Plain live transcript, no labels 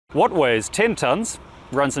What weighs 10 tons,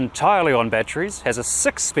 runs entirely on batteries, has a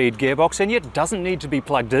 6-speed gearbox and yet doesn't need to be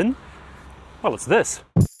plugged in? Well, it's this.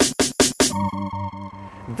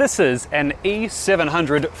 This is an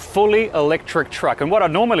E700 fully electric truck, and what I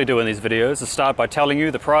normally do in these videos is start by telling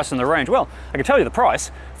you the price and the range. Well, I can tell you the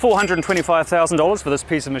price, $425,000 for this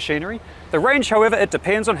piece of machinery. The range, however, it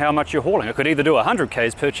depends on how much you're hauling. It could either do 100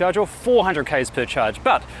 k's per charge or 400 k's per charge,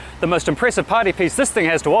 but the most impressive party piece this thing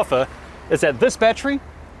has to offer is that this battery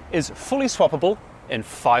is fully swappable in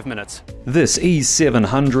 5 minutes. This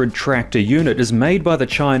E700 tractor unit is made by the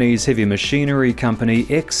Chinese heavy machinery company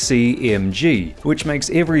XCMG, which makes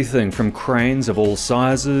everything from cranes of all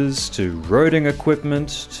sizes to roading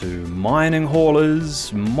equipment to mining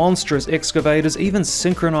haulers, monstrous excavators, even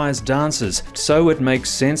synchronized dancers. So it makes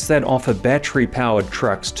sense that offer battery-powered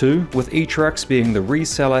trucks too, with Etrucks being the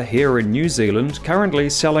reseller here in New Zealand, currently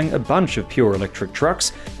selling a bunch of pure electric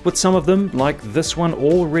trucks, with some of them, like this one,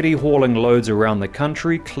 already hauling loads around the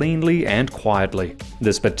country cleanly and quietly.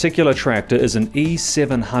 This particular tractor is an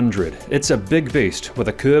E700. It's a big beast with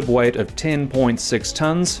a curb weight of 10.6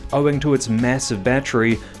 tons, owing to its massive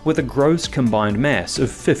battery with a gross combined mass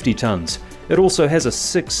of 50 tons. It also has a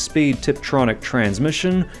 6-speed Tiptronic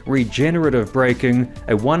transmission, regenerative braking,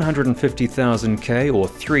 a 150,000k or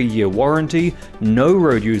 3-year warranty, no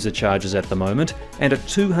road user charges at the moment, and a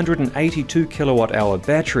 282 kilowatt-hour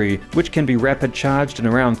battery, which can be rapid charged in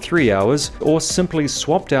around 3 hours or simply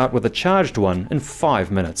swapped out with a charged one in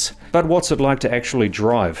 5 minutes. But what's it like to actually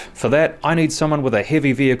drive? For that, I need someone with a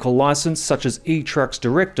heavy vehicle license such as Etrucks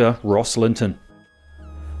director Ross Linton.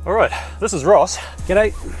 Alright, this is Ross.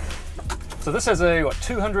 G'day. So this has a,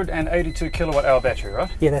 282 kilowatt hour battery, right?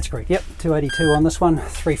 Yeah, that's correct. Yep, 282 on this one,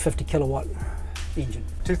 350 kilowatt engine.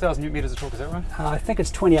 2,000 newton meters of torque, is that right? I think it's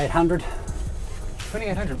 2,800.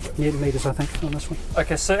 2,800? Newton meters, I think, on this one.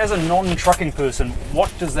 Okay, so as a non-trucking person,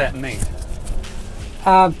 what does that mean?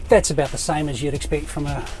 That's about the same as you'd expect from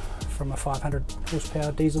a 500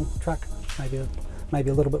 horsepower diesel truck, maybe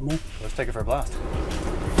a little bit more. Let's take it for a blast.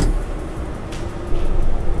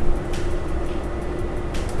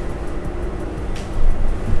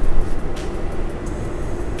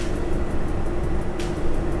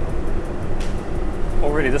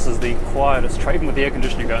 Already this is the quietest truck, even with the air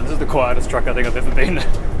conditioning going, this is the quietest truck I think I've ever been.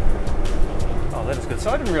 Oh, that is good. So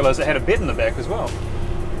I didn't realise it had a bed in the back as well.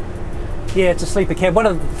 Yeah, it's a sleeper cab. One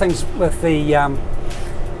of the things with the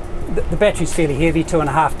battery's fairly heavy,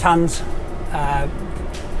 2.5 tons.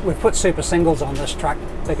 We've put super singles on this truck,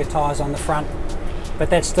 bigger tyres on the front, but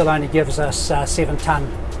that still only gives us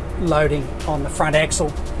 7-ton loading on the front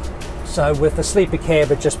axle. So with the sleeper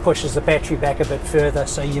cab, it just pushes the battery back a bit further,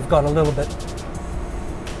 so you've got a little bit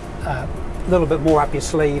more up your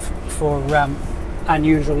sleeve for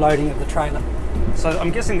unusual loading of the trailer. So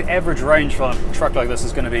I'm guessing the average range for a truck like this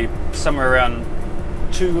is going to be somewhere around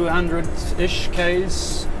 200-ish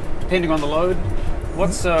k's, depending on the load.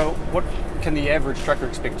 What can the average trucker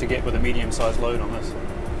expect to get with a medium-sized load on this?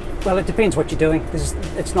 Well, it depends what you're doing.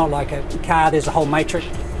 It's not like a car. There's a whole matrix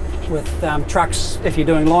with trucks. If you're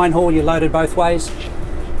doing line haul, you're loaded both ways.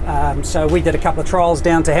 So we did a couple of trials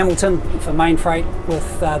down to Hamilton for main freight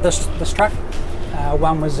with this truck.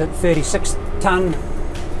 One was at 36 tonne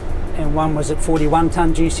and one was at 41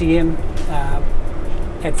 tonne GCM.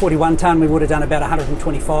 At 41 tonne we would have done about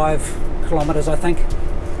 125 kilometres, I think,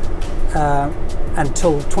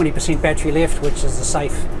 until 20% battery left, which is the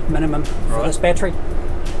safe minimum for this battery.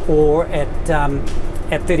 Or at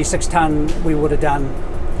 36 tonne we would have done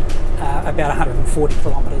about 140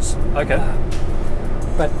 kilometres. Okay.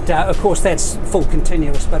 But of course that's full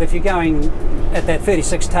continuous, but if you're going at that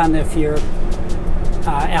 36 tonne, if you're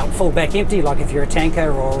out full back empty, like if you're a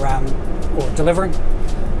tanker or delivering,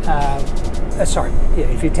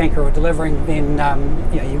 if you're tanker or delivering, then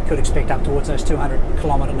you could expect up towards those 200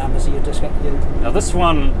 kilometre numbers that you just got. Now this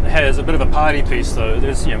one has a bit of a party piece though.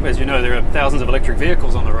 There's, as you know, there are thousands of electric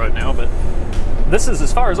vehicles on the road now, but this is,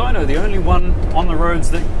 as far as I know, the only one on the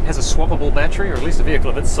roads that has a swappable battery, or at least a vehicle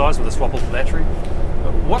of its size with a swappable battery.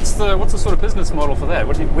 What's the sort of business model for that?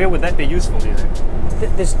 Where would that be useful, do you think?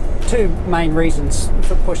 There's two main reasons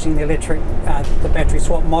for pushing the the battery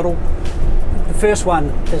swap model. The first one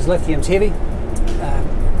is lithium's heavy.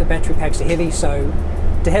 The battery packs are heavy, so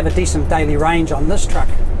to have a decent daily range on this truck,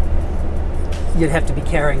 you'd have to be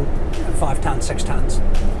carrying 5 tonnes, 6 tonnes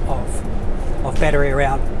of battery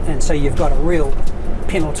around, and so you've got a real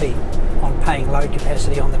penalty on paying load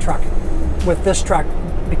capacity on the truck. With this truck,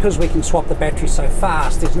 because we can swap the battery so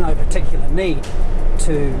fast, there's no particular need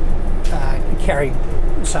to carry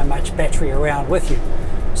so much battery around with you.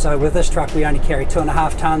 So with this truck we only carry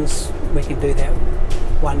 2.5 tonnes. We can do that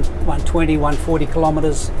 120, 140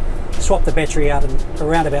 kilometres, swap the battery out in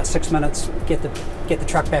around about 6 minutes, get the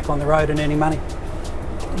truck back on the road and earning money.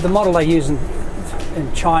 The model they use in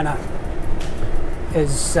China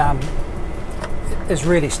is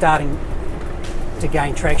really starting to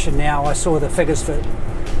gain traction now. I saw the figures for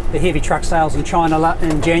the heavy truck sales in China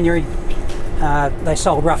in January. They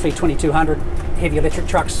sold roughly 2,200 heavy electric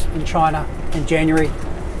trucks in China in January,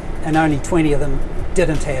 and only 20 of them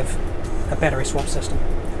didn't have a battery swap system.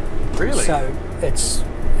 Really? So it's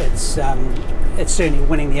certainly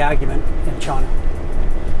winning the argument in China.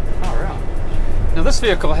 Oh, right. Now this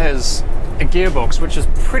vehicle has a gearbox, which is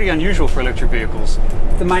pretty unusual for electric vehicles.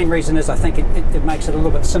 The main reason is I think it makes it a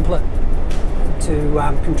little bit simpler to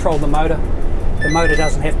control the motor. The motor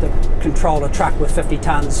doesn't have to control a truck with 50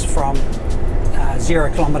 tonnes from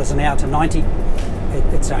 0 kilometres an hour to 90.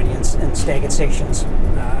 It's only in staggered sections.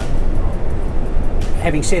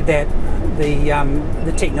 Having said that,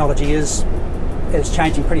 the technology is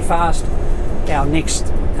changing pretty fast. Our next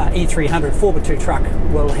E300 4x2 truck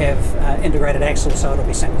will have integrated axle, so it'll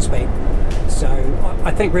be single speed. So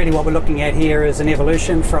I think really what we're looking at here is an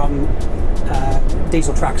evolution from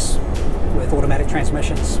diesel trucks with automatic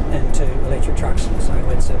transmissions into electric trucks. So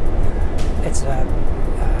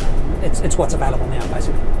it's what's available now,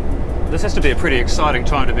 basically. This has to be a pretty exciting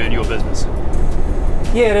time to be in your business.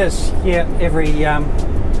 Yeah, it is. Yeah,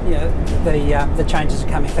 the changes are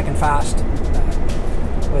coming thick and fast.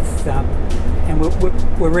 And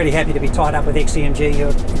we're really happy to be tied up with XCMG, who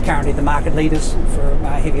are currently the market leaders for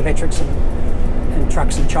heavy electrics and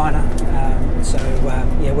trucks in China.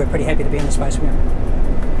 Yeah, we're pretty happy to be in the space we're in.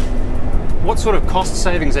 What sort of cost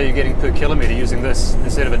savings are you getting per kilometre using this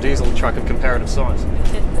instead of a diesel truck of comparative size?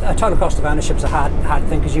 A total cost of ownership is a hard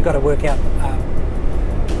thing, because you've got to work out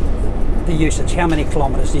the usage. How many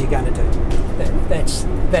kilometres are you going to do? That's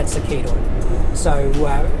the key to it. So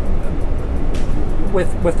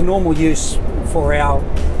with the normal use for our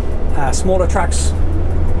smaller trucks,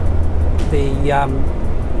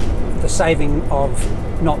 the saving of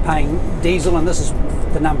not paying diesel, and this is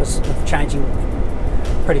the numbers are changing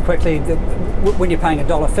pretty quickly. When you're paying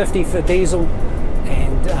 $1.50 for diesel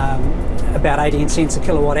and about 18 cents a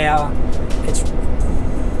kilowatt hour,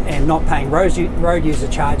 and not paying road user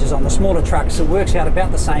charges on the smaller trucks, it works out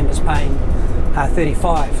about the same as paying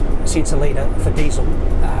 35 cents a litre for diesel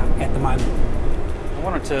at the moment. I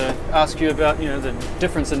wanted to ask you about the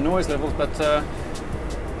difference in noise levels, but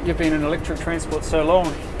you've been in electric transport so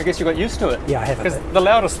long, I guess you got used to it. Yeah, I have. Because the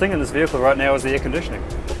loudest thing in this vehicle right now is the air conditioning.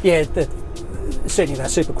 Yeah, certainly they're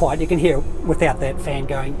super quiet. You can hear, without that fan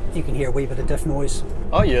going, you can hear a wee bit of diff noise.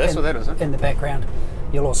 Oh yeah, that's what that is. Huh? In the background.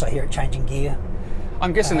 You'll also hear it changing gear.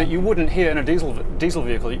 I'm guessing that you wouldn't hear in a diesel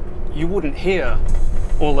vehicle, you wouldn't hear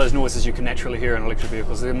all those noises you can naturally hear in electric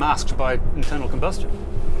vehicles. They're masked by internal combustion.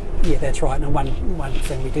 Yeah, that's right. And one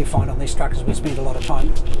thing we do find on these trucks is we spend a lot of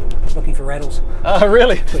time looking for rattles. Oh,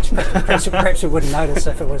 really? Which perhaps we wouldn't notice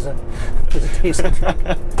if it was a diesel truck.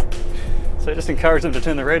 So just encourage them to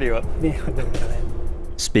turn the radio up. Yeah, a little bit of that.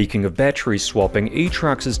 Speaking of battery swapping,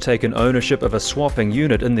 Etrucks has taken ownership of a swapping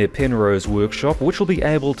unit in their Penrose workshop, which will be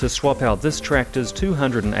able to swap out this tractor's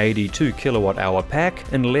 282 kilowatt-hour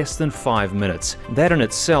pack in less than 5 minutes. That in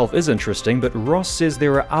itself is interesting, but Ross says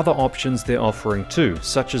there are other options they're offering too,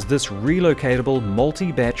 such as this relocatable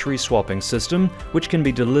multi-battery swapping system, which can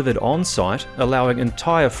be delivered on-site, allowing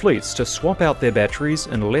entire fleets to swap out their batteries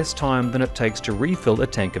in less time than it takes to refill a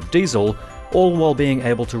tank of diesel, all while being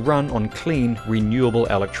able to run on clean, renewable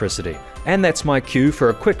electricity. And that's my cue for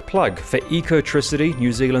a quick plug for Ecotricity,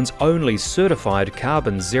 New Zealand's only certified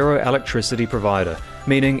carbon zero electricity provider,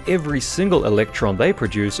 meaning every single electron they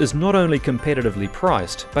produce is not only competitively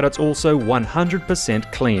priced, but it's also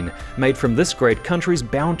 100% clean, made from this great country's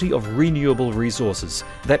bounty of renewable resources.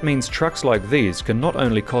 That means trucks like these can not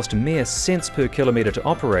only cost mere cents per kilometre to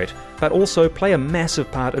operate, but also play a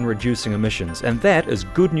massive part in reducing emissions, and that is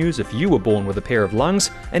good news if you were born with a pair of lungs,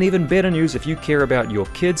 and even better news if you care about your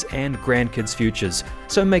kids' and grandkids' futures.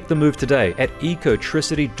 So make the move today at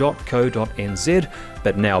ecotricity.co.nz.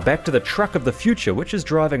 But now back to the truck of the future, which is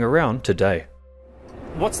driving around today.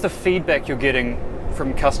 What's the feedback you're getting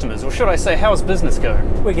from customers? Or should I say, how's business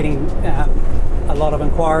going? We're getting a lot of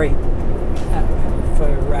inquiry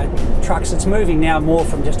for trucks. It's moving now more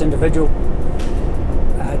from just individual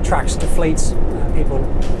trucks to fleets. People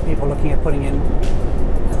looking at putting in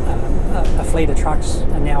a fleet of trucks,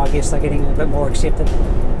 and now I guess they're getting a bit more accepted.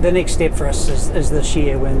 The next step for us is this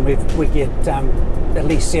year, when we get at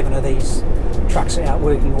least 7 of these trucks out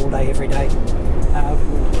working all day, every day.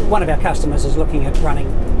 One of our customers is looking at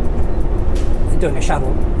doing a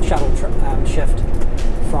shuttle shift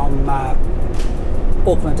from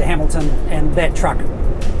Auckland to Hamilton, and that truck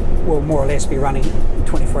will more or less be running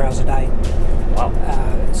 24 hours a day. Wow.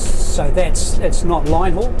 So it's not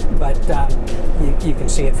line haul, but you can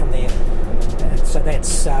see it from there. So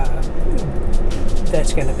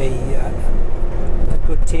that's going to be a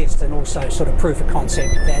good test, and also sort of proof of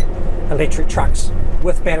concept that electric trucks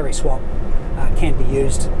with battery swap can be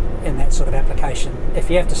used in that sort of application. If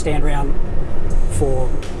you have to stand around for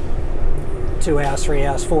 2 hours, 3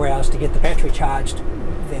 hours, 4 hours to get the battery charged,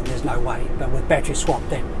 then there's no way. But with battery swap,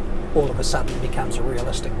 that all of a sudden becomes a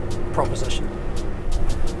realistic proposition.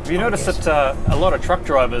 Have you noticed that a lot of truck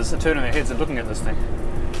drivers are turning their heads and looking at this thing?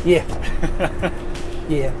 Yeah.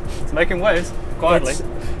 Yeah. It's making waves, quietly.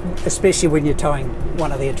 Especially when you're towing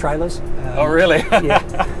one of their trailers. Oh, really?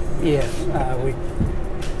 Yeah. Yeah.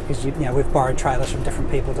 Because we've borrowed trailers from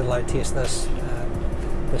different people to load test this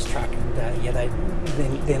truck, and yeah,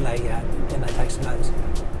 then they take some notes.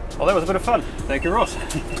 Well, that was a bit of fun. Thank you, Ross.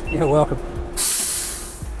 You're welcome.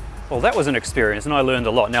 Well, that was an experience, and I learned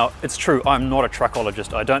a lot. Now, it's true, I'm not a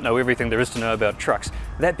truckologist. I don't know everything there is to know about trucks.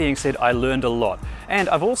 That being said, I learned a lot. And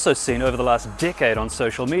I've also seen over the last decade on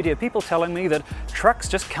social media people telling me that trucks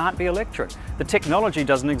just can't be electric. The technology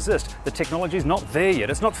doesn't exist. The technology's not there yet.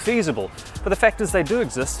 It's not feasible. But the fact is they do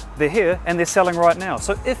exist. They're here and they're selling right now.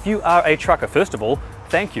 So if you are a trucker, first of all,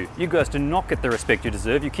 thank you. You guys do not get the respect you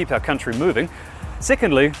deserve. You keep our country moving.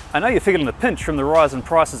 Secondly, I know you're feeling the pinch from the rise in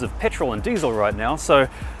prices of petrol and diesel right now, so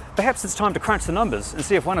perhaps it's time to crunch the numbers and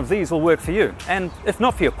see if one of these will work for you. And if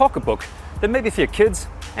not for your pocketbook, then maybe for your kids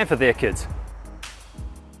and for their kids.